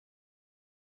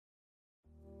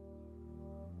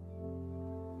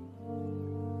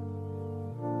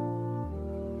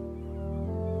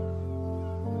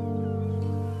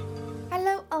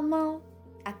almal,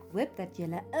 ek hoop dat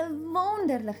julle 'n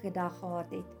wonderlike dag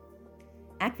gehad het.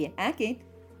 Ek weet ek het.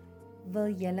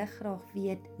 Wil julle graag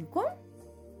weet hoekom?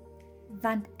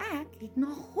 Want ek het na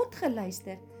God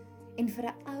geluister en vir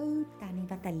 'n ou tannie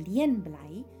wat alleen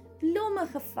bly, blomme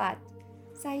gevat.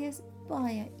 Sy is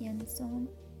baie eensaam.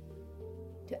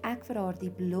 Toe ek vir haar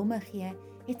die blomme gee,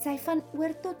 het sy van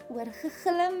oor tot oor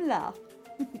geglimlag.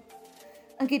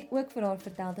 Ek het ook vir haar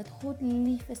vertel dat God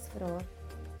lief is vir haar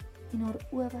en haar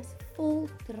oë was vol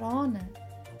trane.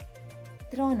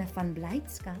 Trane van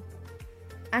blydskap.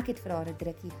 Ek het vir haar 'n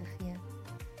drukkie gegee.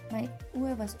 My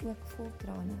oë was ook vol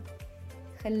trane.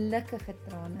 Gelukkige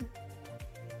trane.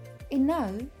 En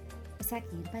nou is ek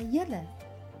hier by julle.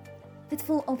 Dit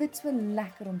voel altyd so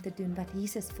lekker om te doen wat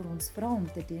Jesus vir ons vra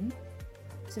om te doen.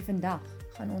 So vandag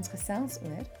gaan ons gesels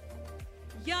oor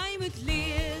Jy moet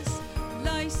lees,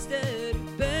 luister,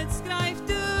 bid, skryf,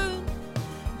 doen.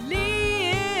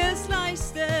 Lees,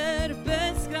 luister,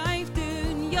 bid, skryf,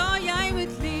 doen. Ja, jy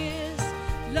moet lees,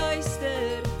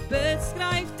 luister, bid,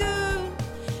 skryf, doen.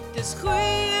 Dis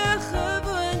goeie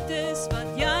gewoontes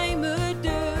wat jy moet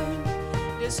doen.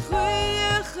 Dis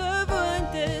goeie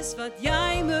gewoontes wat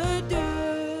jy moet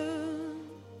doen.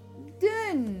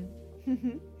 doen.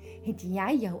 Het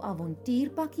jy jou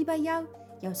avontuurpakkie by jou?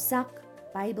 Jou sak,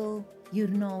 Bybel,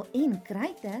 joernaal en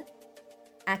kruite?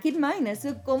 Ek het myne,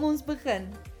 so kom ons begin.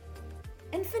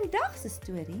 In vandag se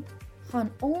storie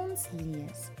gaan ons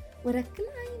lees oor 'n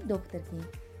klein dogtertjie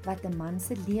wat 'n man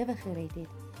se lewe gered het,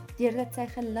 deurdat sy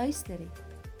geluister het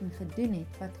en gedoen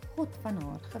het wat God van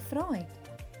haar gevra het.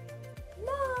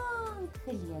 Lank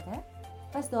gelede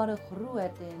was daar 'n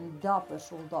groot en dapper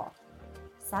soldaat.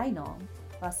 Sy naam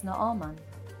was Naaman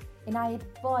en hy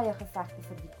het baie gevegte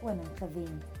vir die koning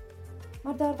gewen.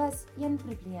 Maar daar was een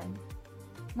probleem.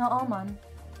 Naaman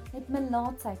het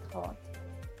melaatsheid gehad.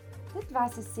 Dit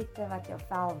was 'n siekte wat jou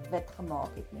vel wit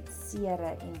gemaak het met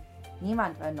sere en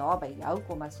niemand wou naby jou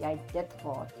kom as jy dit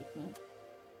gehad het nie.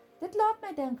 Dit laat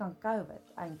my dink aan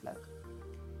COVID eintlik.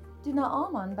 Toe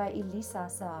Naaman by Elisa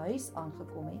se huis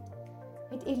aangekom het,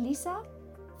 het Elisa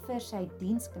vir sy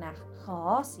diensknegt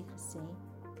Gehasie gesê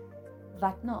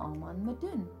wat Naaman moet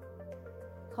doen.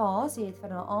 Gehasie het vir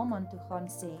Naaman toe gaan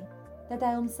sê dat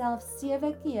hy homself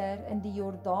 7 keer in die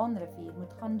Jordaanrivier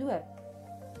moet gaan doop.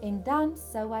 En dan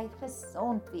sou hy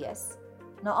gesond wees.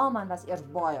 Naaman was eers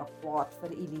baie kwaad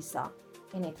vir Elisa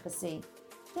en het gesê,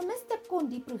 ten minste kon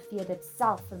die profeet dit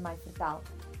self vir my vertel.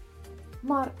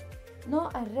 Maar na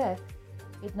 'n ruk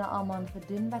het Naaman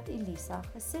gedoen wat Elisa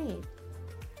gesê het.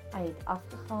 Hy het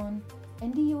afgegaan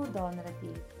in die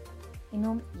Jordaanrivier en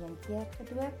hom 1 keer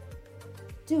gedoop,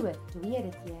 toe 'n tweede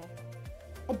keer,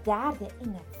 'n derde en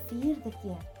 'n vierde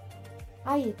keer.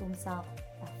 Hy het homself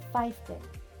 'n 5de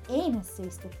en 'n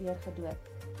 6de keer gedoop.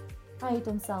 Hy het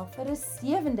homself vir 'n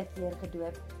 7de keer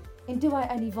gedoop en toe hy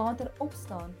uit die water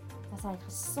opstaan, was hy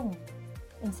gesond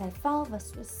en sy vel was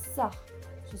so sag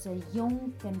soos 'n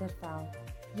jong kindervel.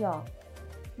 Ja,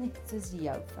 net soos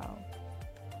jou vel.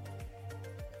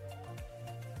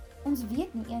 Ons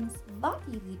weet nie eens wat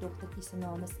hierdie dogtertjie se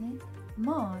naam is nie,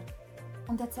 maar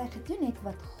omdat sy gedoen het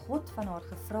wat God van haar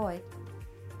gevra het,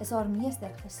 is haar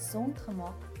meester gesond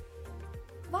gemaak.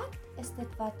 Wat is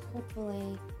dit wat God wil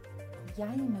hê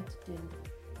jy moet doen?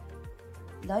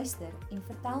 Luister en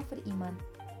vertel vir iemand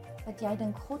wat jy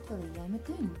dink God wil hê jy moet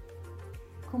doen.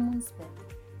 Kom ons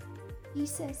bid.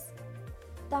 Jesus,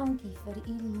 dankie vir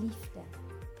u liefde.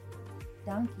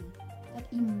 Dankie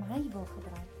dat u my wil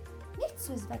gebruik, net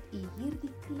soos wat u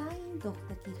hierdie klein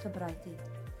dogtertjie gebruik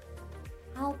het.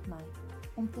 Help my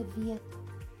om te weet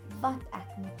wat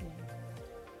ek moet doen.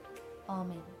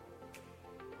 Amen.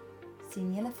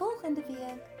 Sien julle volgende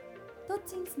week.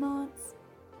 Totsiens maats.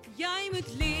 Jy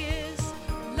moet lees,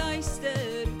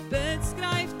 luister, bid,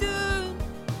 skryf, doen.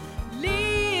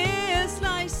 Lees,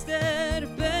 luister,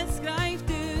 bid, skryf,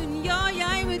 doen. Ja,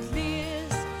 jy moet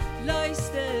lees,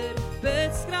 luister,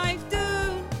 bid, skryf,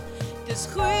 doen. Dis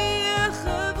goeie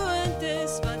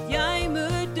gewoontes wat jy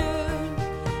moet doen.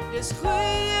 Dis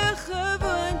goeie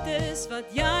gewoontes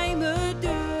wat jy moet doen.